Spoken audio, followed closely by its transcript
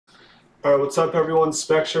All right, what's up, everyone?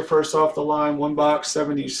 Spectra first off the line,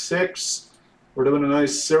 1box76. We're doing a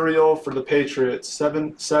nice serial for the Patriots.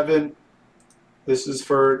 7-7. This is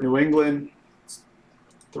for New England.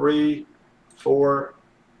 3, 4,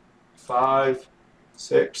 5,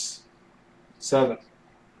 6, 7.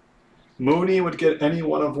 Mooney would get any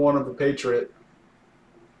one of the Patriot.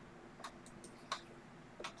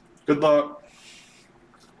 Good luck.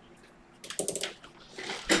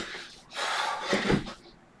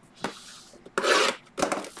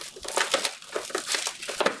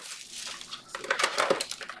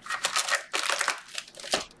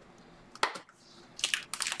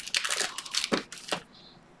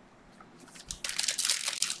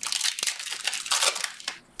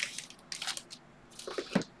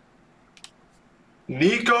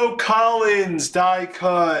 Nico Collins die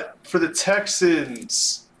cut for the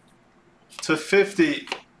Texans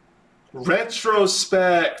 /50.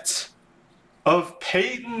 Retrospect of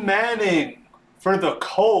Peyton Manning for the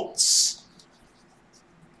Colts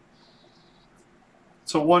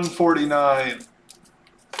 /149.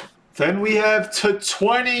 Then we have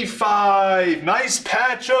 /25. Nice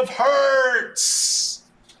patch of Hurts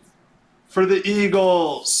for the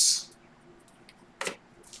Eagles.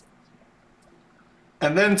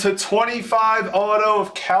 And then /25 auto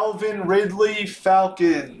of Calvin Ridley,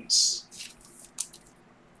 Falcons.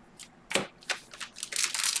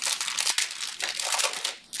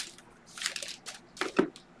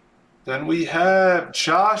 Then we have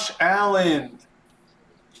Josh Allen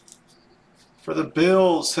for the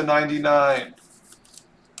Bills /99.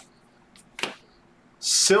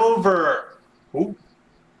 Silver. Ooh.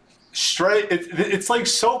 Straight. It's like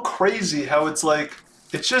so crazy how it's like.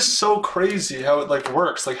 It's just so crazy how it like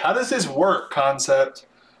works. Like, how does this work, concept?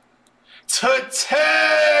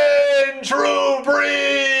 /10 Drew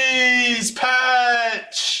Brees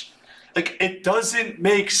patch. Like, it doesn't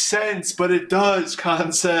make sense, but it does,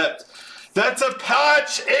 concept. That's a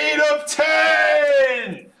patch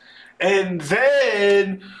 8/10. And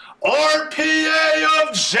then RPA of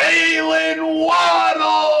Jalen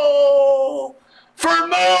Waddle for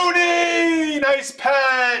Mooney. Nice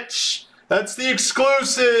patch. That's the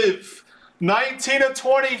exclusive.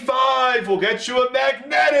 19/25 will get you a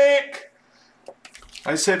magnetic.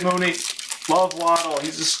 I said Mooney. Love Waddle.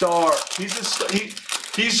 He's a star. He's a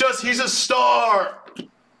star.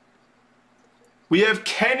 We have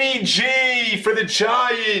Kenny G for the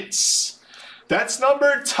Giants. That's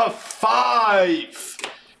numbered /5.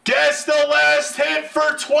 Guess the last hit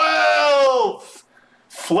for 12.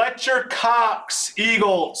 Fletcher Cox,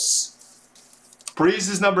 Eagles. Breeze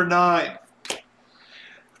is number 9.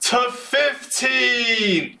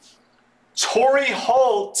 /15. Torrey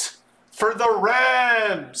Holt for the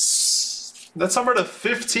Rams. That's number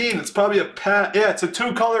 /15. It's probably a patch. Yeah, it's a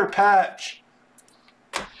 2-color patch.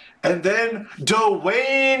 And then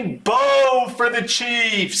Dwayne Bowe for the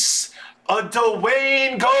Chiefs. A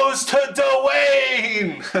Dwayne goes to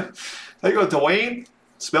Dwayne. There you go, Dwayne.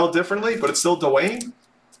 Spelled differently, but it's still Dwayne.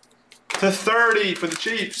 /30 for the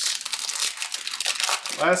Chiefs.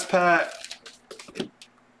 Last pack.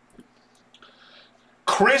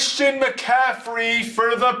 Christian McCaffrey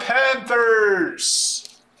for the Panthers.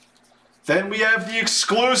 Then we have the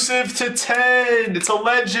exclusive /10. It's a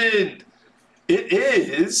legend. It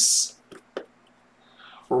is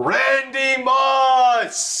Randy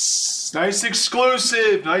Moss. Nice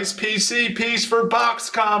exclusive. Nice PC piece for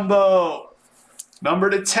box combo.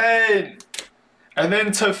 Number /10. And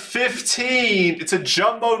then /15. It's a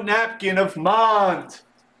jumbo napkin of Mond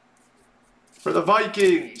for the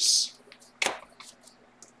Vikings.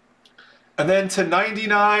 And then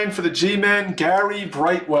 /99 for the G-Men, Gary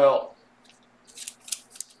Brightwell.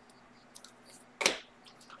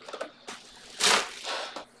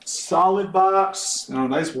 Solid box.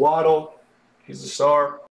 Nice Waddle. He's a star.